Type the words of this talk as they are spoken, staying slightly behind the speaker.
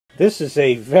This is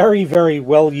a very, very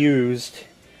well used,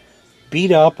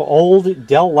 beat up old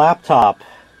Dell laptop.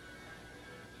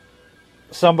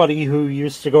 Somebody who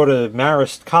used to go to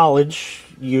Marist College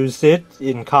used it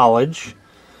in college.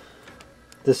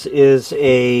 This is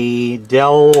a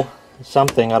Dell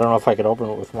something. I don't know if I could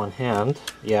open it with one hand.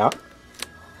 Yeah.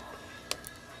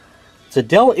 It's a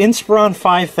Dell Inspiron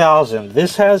 5000.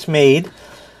 This has made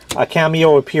a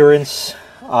cameo appearance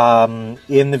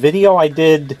in the video I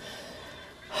did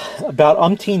about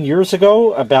umpteen years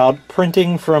ago about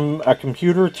printing from a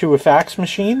computer to a fax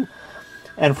machine.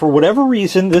 And for whatever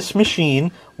reason, this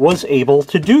machine was able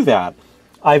to do that.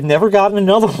 I've never gotten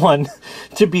another one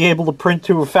to be able to print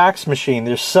to a fax machine.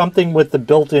 There's something with the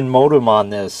built-in modem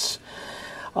on this.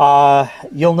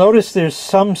 You'll notice there's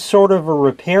some sort of a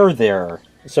repair there.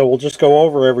 So we'll just go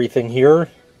over everything here.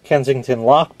 Kensington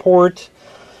lock port.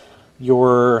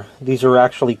 These are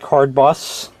actually card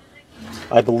bus,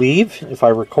 I believe, if I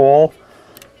recall.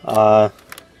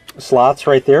 Slots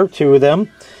right there, 2 of them.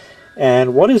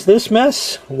 And what is this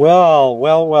mess? Well,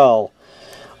 well, well.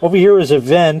 Over here is a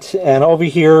vent, and over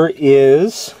here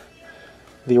is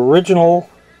the original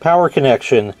power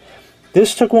connection.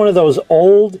 This took one of those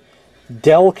old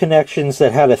Dell connections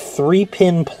that had a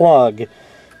 3-pin plug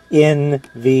in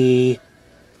the,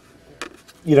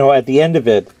 at the end of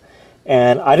it.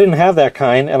 And I didn't have that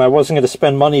kind, and I wasn't going to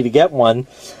spend money to get one.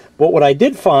 But what I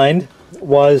did find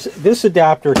was this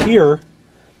adapter here,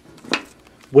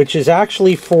 which is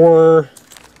actually for,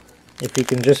 if you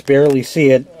can just barely see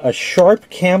it, a Sharp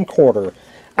camcorder.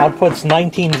 Outputs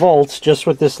 19 volts, just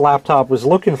what this laptop was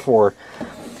looking for.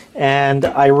 And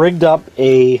I rigged up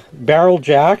a barrel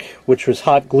jack, which was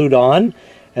hot glued on,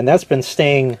 and that's been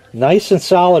staying nice and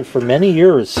solid for many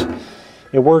years.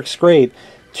 It works great.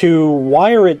 To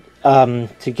wire it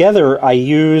together,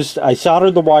 I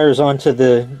soldered the wires onto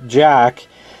the jack,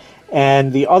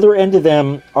 and the other end of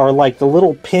them are like the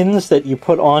little pins that you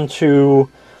put onto,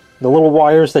 the little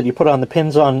wires that you put on the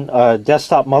pins on a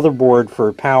desktop motherboard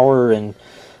for power and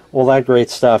all that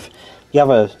great stuff. You have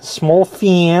a small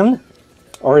fan,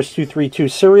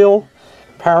 RS-232 serial,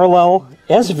 parallel,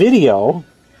 S-video,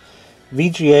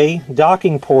 VGA,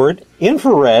 docking port,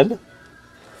 infrared,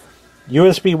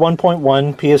 USB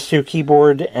 1.1, PS2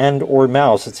 keyboard and or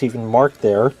mouse. It's even marked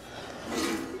there.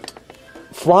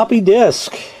 Floppy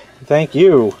disk. Thank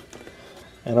you.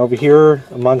 And over here,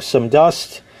 amongst some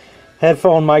dust,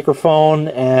 headphone, microphone,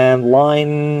 and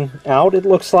line out, it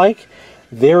looks like.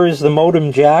 There is the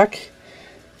modem jack.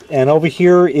 And over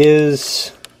here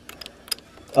is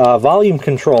volume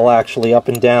control, actually, up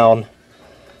and down.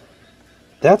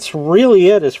 That's really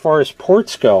it as far as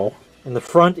ports go. In the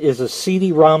front is a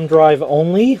CD-ROM drive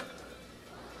only.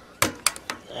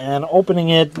 And opening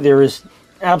it, there is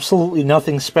absolutely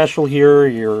nothing special here.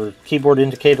 Your keyboard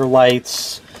indicator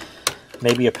lights,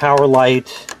 maybe a power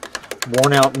light,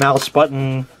 worn out mouse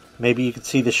button. Maybe you can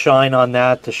see the shine on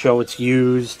that to show it's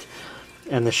used,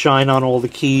 and the shine on all the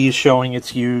keys showing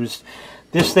it's used.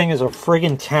 This thing is a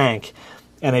friggin' tank,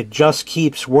 and it just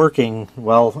keeps working,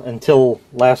 well, until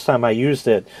last time I used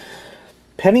it.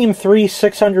 Pentium III,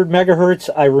 600 megahertz,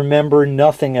 I remember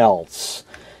nothing else.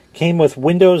 Came with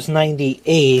Windows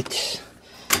 98,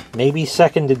 maybe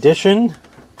 2nd edition,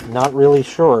 not really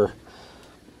sure.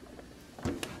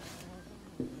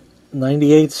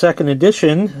 98 2nd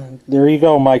edition, there you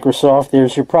go, Microsoft,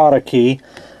 there's your product key.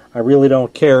 I really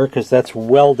don't care because that's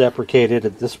well deprecated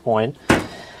at this point.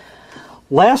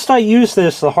 Last I used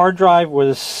this, the hard drive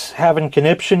was having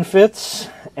conniption fits,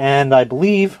 and I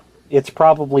believe it's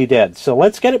probably dead. So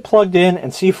let's get it plugged in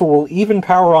and see if it will even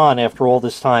power on after all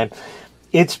this time.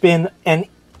 It's been an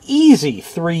easy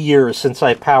 3 years since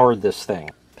I powered this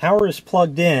thing. Power is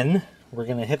plugged in. We're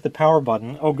going to hit the power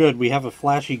button. Oh good, we have a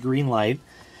flashy green light.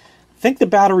 I think the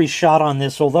battery's shot on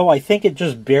this, although I think it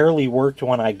just barely worked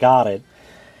when I got it.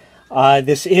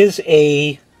 This is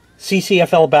a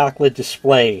CCFL backlit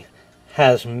display.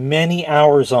 Has many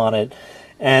hours on it.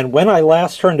 And when I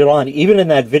last turned it on, even in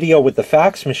that video with the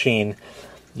fax machine,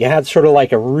 you had sort of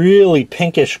like a really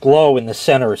pinkish glow in the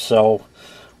center, so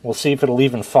we'll see if it'll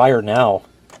even fire now.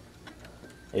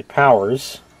 It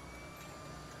powers.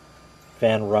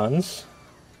 Fan runs.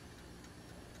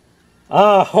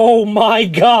 Ah, oh my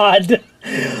God!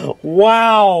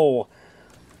 Wow!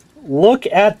 Look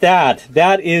at that.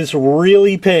 That is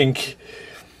really pink.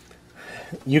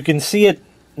 You can see it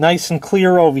nice and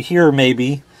clear over here,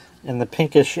 maybe, and the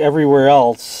pinkish everywhere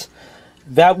else.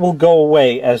 That will go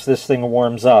away as this thing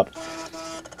warms up.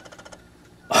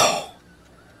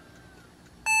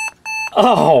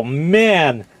 Oh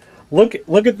man, look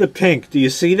at the pink. Do you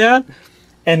see that?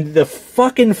 And the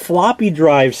fucking floppy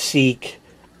drive seek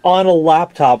on a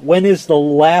laptop. When is the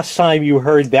last time you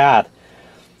heard that?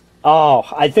 Oh,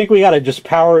 I think we got to just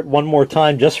power it one more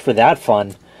time just for that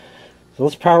fun. So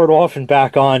let's power it off and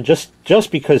back on just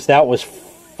because that was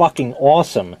fucking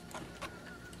awesome.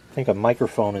 I think a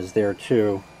microphone is there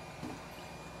too.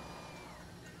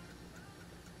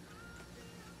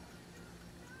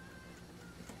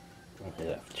 I'll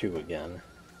hit F2 again.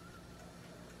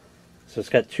 So it's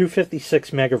got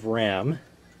 256 meg of RAM,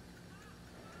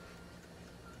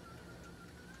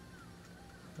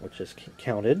 which is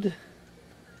counted.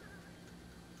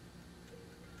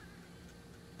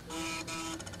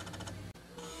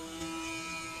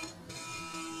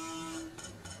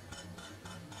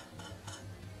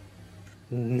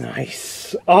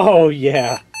 Nice. Oh,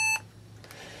 yeah.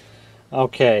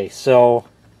 Okay, so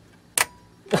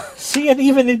see, it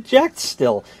even ejects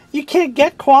still. You can't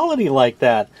get quality like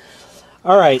that.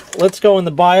 Alright, let's go in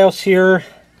the BIOS here,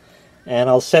 and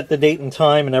I'll set the date and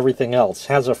time and everything else.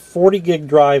 Has a 40 gig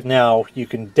drive now. You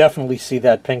can definitely see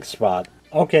that pink spot.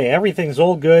 Okay, everything's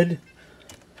all good.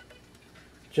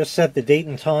 Just set the date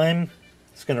and time.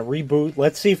 It's going to reboot.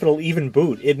 Let's see if it'll even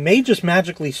boot. It may just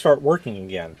magically start working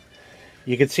again.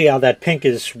 You can see how that pink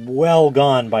is well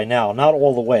gone by now. Not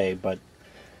all the way, but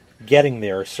getting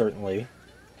there, certainly.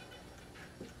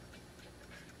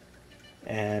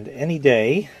 And any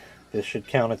day, this should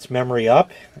count its memory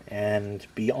up and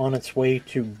be on its way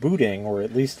to booting, or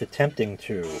at least attempting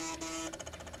to.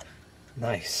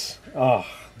 Nice. Oh,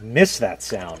 miss that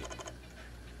sound.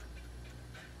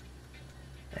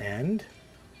 And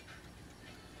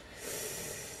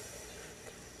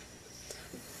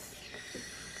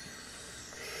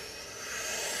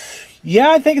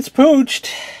yeah, I think it's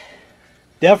pooched.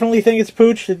 Definitely think it's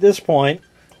pooched at this point.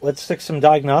 Let's stick some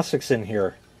diagnostics in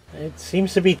here. It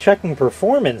seems to be checking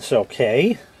performance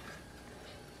okay.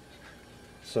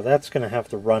 So that's going to have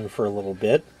to run for a little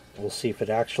bit. We'll see if it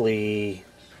actually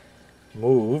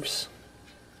moves.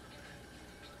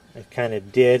 It kind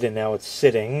of did, and now it's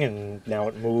sitting, and now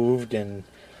it moved, and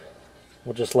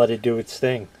we'll just let it do its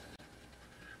thing.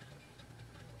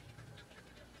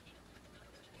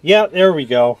 Yeah, there we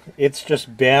go. It's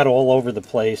just bad all over the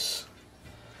place.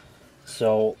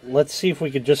 So let's see if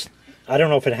we could just... I don't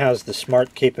know if it has the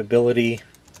smart capability.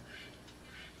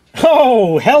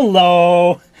 Oh,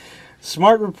 hello!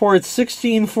 Smart reports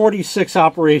 1646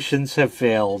 operations have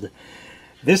failed.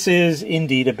 This is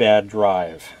indeed a bad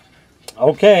drive.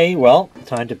 Okay, well,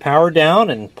 time to power down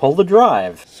and pull the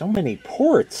drive. So many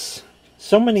ports.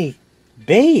 So many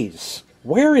bays.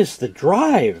 Where is the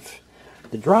drive?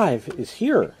 The drive is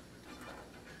here.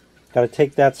 Got to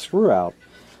take that screw out.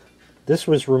 This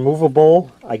was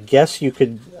removable. I guess you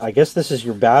could... I guess this is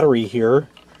your battery here.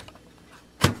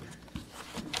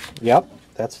 Yep,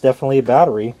 that's definitely a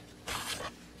battery.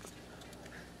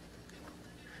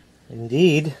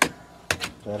 Indeed,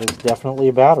 that is definitely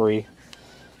a battery.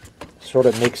 Sort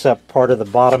of makes up part of the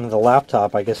bottom of the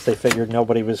laptop. I guess they figured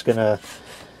nobody was gonna...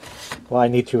 Well, I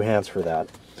need two hands for that.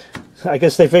 I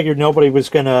guess they figured nobody was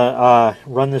gonna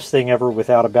run this thing ever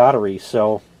without a battery,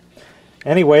 so...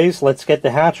 Anyways, let's get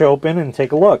the hatch open and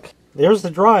take a look. There's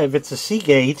the drive. It's a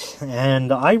Seagate,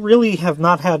 and I really have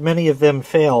not had many of them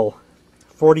fail.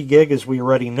 40 gig, as we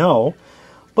already know.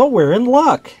 But we're in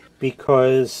luck,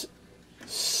 because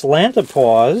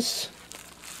Slantapause,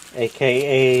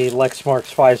 aka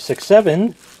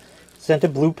Lexmarks567, sent a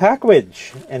blue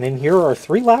package. And in here are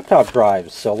 3 laptop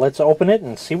drives. So let's open it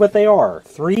and see what they are.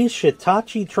 3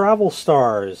 Hitachi Travel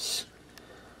Stars.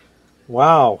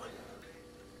 Wow.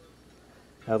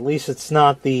 At least it's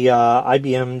not the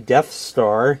IBM Death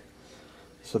Star,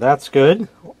 so that's good.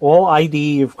 All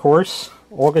ID, of course,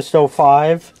 August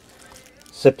 05,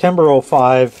 September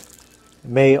 05,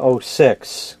 May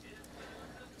 06.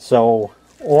 So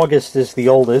August is the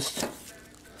oldest.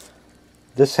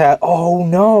 This hat, oh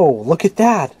no, look at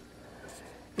that.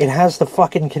 It has the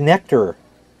fucking connector.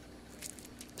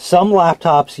 Some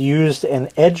laptops used an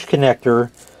edge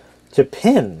connector to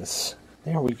pins.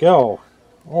 There we go,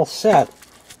 all set.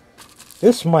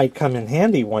 This might come in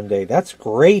handy one day. That's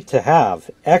great to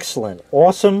have. Excellent.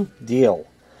 Awesome deal.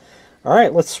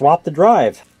 Alright, let's swap the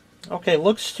drive. Okay,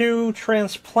 looks to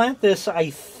transplant this, I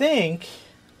think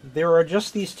there are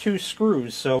just these 2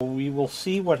 screws, so we will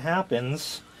see what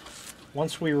happens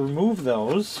once we remove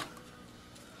those.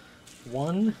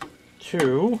 1,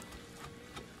 2.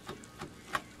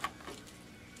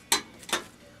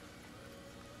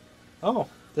 Oh,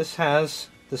 this has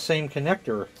the same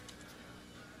connector.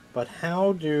 But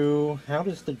how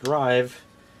does the drive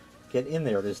get in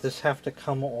there? Does this have to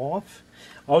come off?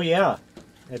 Oh yeah,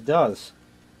 it does.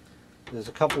 There's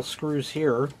a couple screws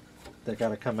here that got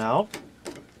to come out.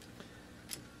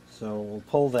 So we'll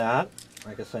pull that.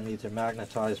 I guess I need to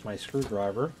magnetize my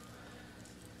screwdriver.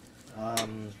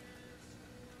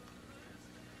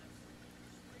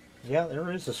 Yeah,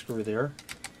 there is a screw there.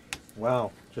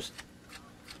 Wow, just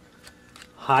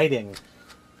hiding.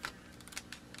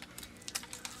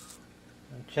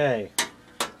 Okay.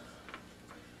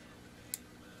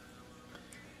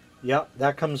 Yep,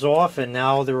 that comes off, and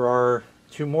now there are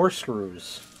 2 more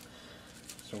screws.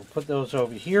 So we'll put those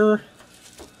over here.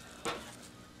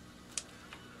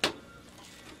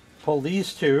 Pull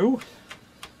these 2.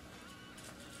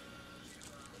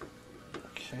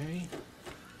 Okay.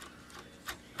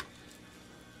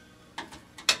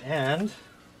 And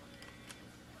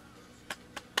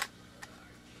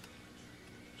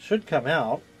should come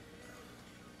out.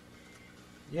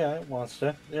 Yeah, it wants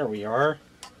to. There we are.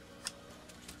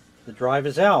 The drive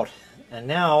is out. And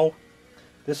now,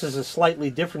 this is a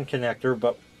slightly different connector,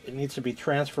 but it needs to be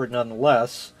transferred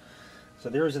nonetheless. So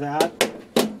there's that.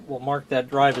 We'll mark that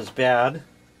drive as bad.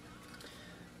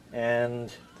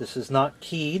 And this is not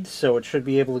keyed, so it should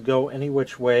be able to go any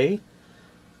which way.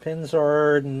 Pins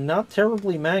are not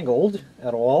terribly mangled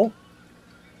at all.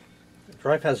 The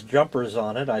drive has jumpers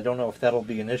on it. I don't know if that'll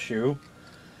be an issue.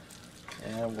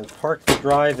 And we'll park the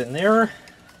drive in there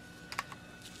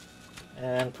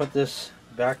and put this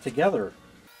back together.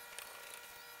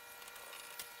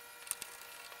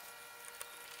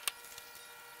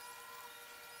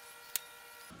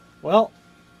 Well,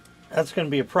 that's going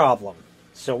to be a problem.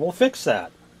 So we'll fix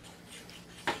that.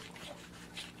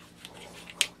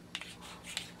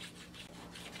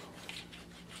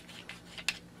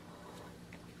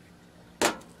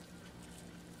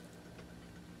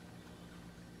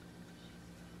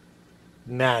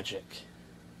 Magic.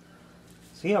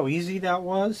 See how easy that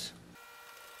was?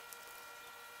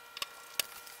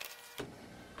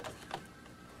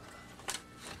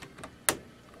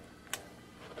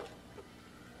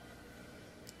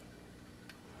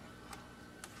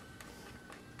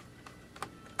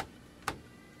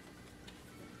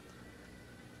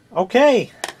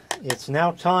 Okay, it's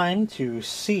now time to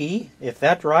see if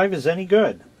that drive is any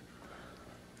good.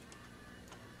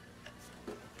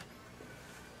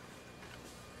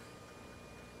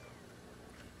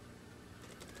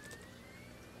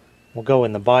 We'll go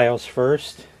in the BIOS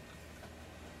first.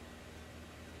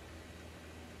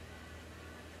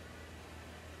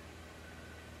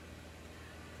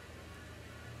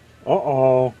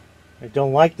 Uh-oh, I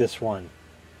don't like this one.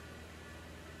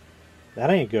 That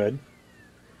ain't good.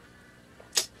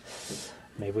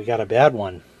 Maybe we got a bad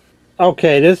one.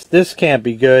 Okay, this can't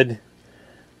be good.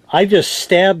 I just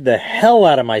stabbed the hell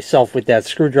out of myself with that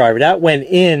screwdriver. That went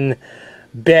in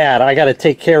bad. I got to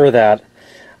take care of that.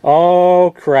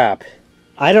 Oh, crap.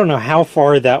 I don't know how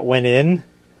far that went in,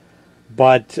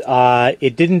 but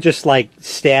it didn't just, like,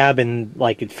 stab and,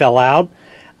 like, it fell out.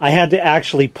 I had to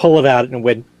actually pull it out and it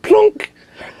went plunk.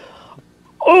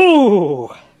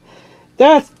 Oh,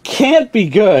 that can't be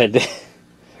good.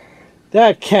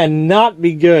 That cannot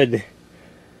be good.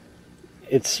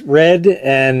 It's red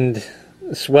and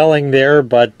swelling there,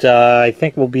 but I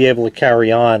think we'll be able to carry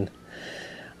on.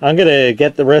 I'm going to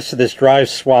get the rest of this drive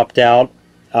swapped out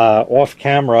off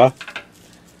camera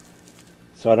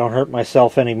so I don't hurt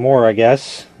myself anymore, I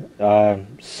guess.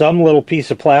 Some little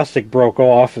piece of plastic broke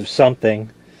off of something,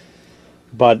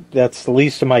 but that's the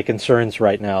least of my concerns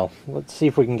right now. Let's see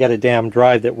if we can get a damn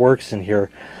drive that works in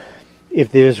here.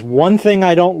 If there's one thing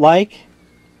I don't like,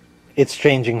 it's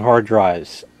changing hard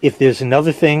drives. If there's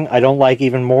another thing I don't like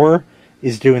even more,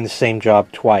 is doing the same job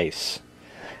twice.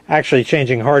 Actually,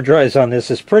 changing hard drives on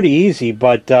this is pretty easy,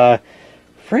 but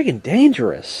friggin'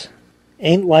 dangerous.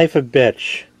 Ain't life a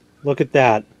bitch. Look at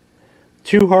that.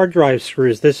 2 hard drive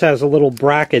screws. This has a little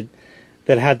bracket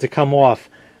that had to come off.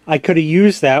 I could have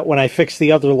used that when I fixed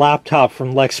the other laptop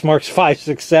from Lexmark's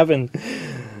 567.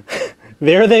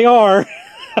 There they are.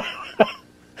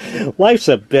 Life's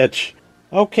a bitch.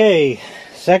 Okay,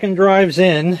 second drive's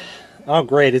in. Oh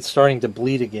great, it's starting to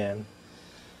bleed again.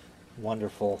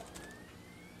 Wonderful.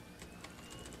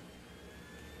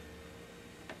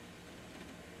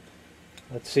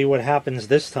 Let's see what happens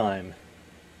this time.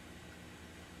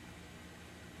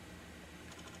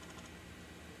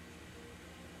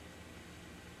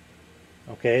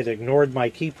 Okay, it ignored my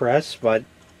key press, but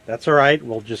that's alright.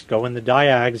 We'll just go in the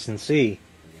diags and see.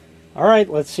 Alright,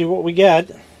 let's see what we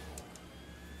get.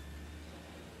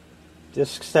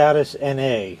 Disk status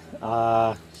NA.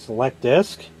 Select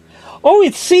disk. Oh,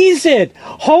 it sees it!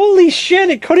 Holy shit,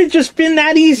 it could have just been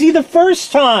that easy the first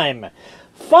time!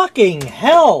 Fucking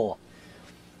hell!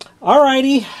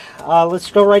 Alrighty,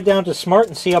 let's go right down to Smart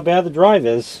and see how bad the drive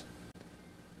is.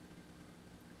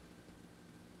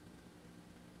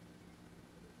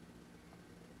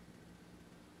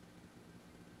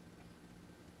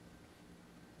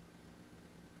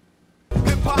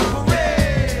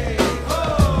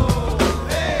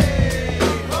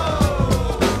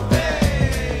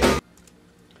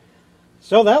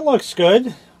 So that looks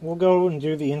good. We'll go and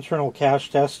do the internal cache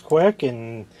test quick,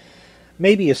 and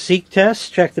maybe a seek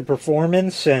test, check the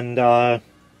performance, and the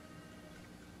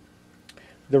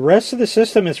rest of the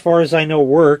system, as far as I know,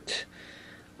 worked.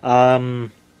 I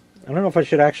don't know if I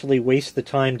should actually waste the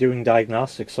time doing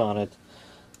diagnostics on it.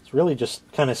 It's really just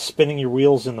kind of spinning your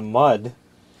wheels in the mud.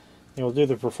 We'll do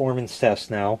the performance test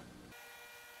now.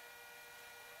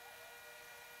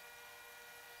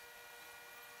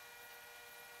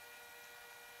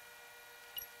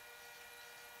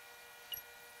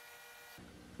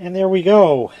 And there we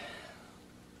go.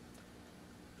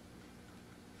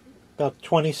 About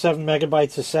 27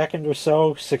 megabytes a second or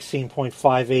so,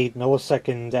 16.58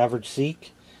 millisecond average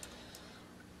seek.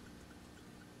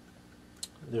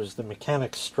 There's the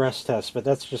mechanics stress test, but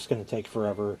that's just going to take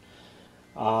forever.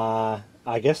 I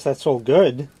guess that's all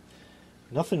good.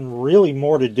 Nothing really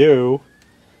more to do.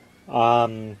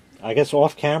 I guess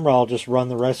off camera I'll just run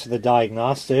the rest of the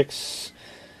diagnostics.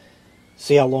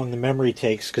 See how long the memory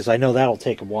takes, because I know that'll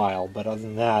take a while, but other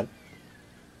than that,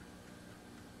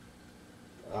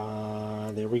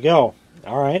 there we go.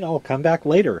 Alright, I'll come back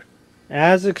later.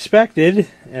 As expected,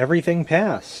 everything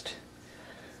passed.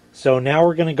 So now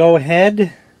we're going to go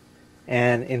ahead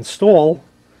and install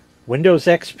Windows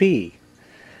XP,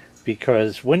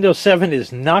 because Windows 7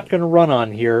 is not going to run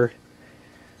on here.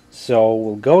 So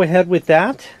we'll go ahead with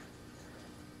that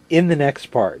in the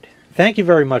next part. Thank you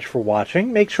very much for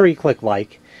watching. Make sure you click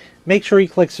like, make sure you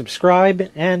click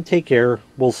subscribe, and take care.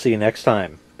 We'll see you next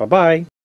time. Bye-bye.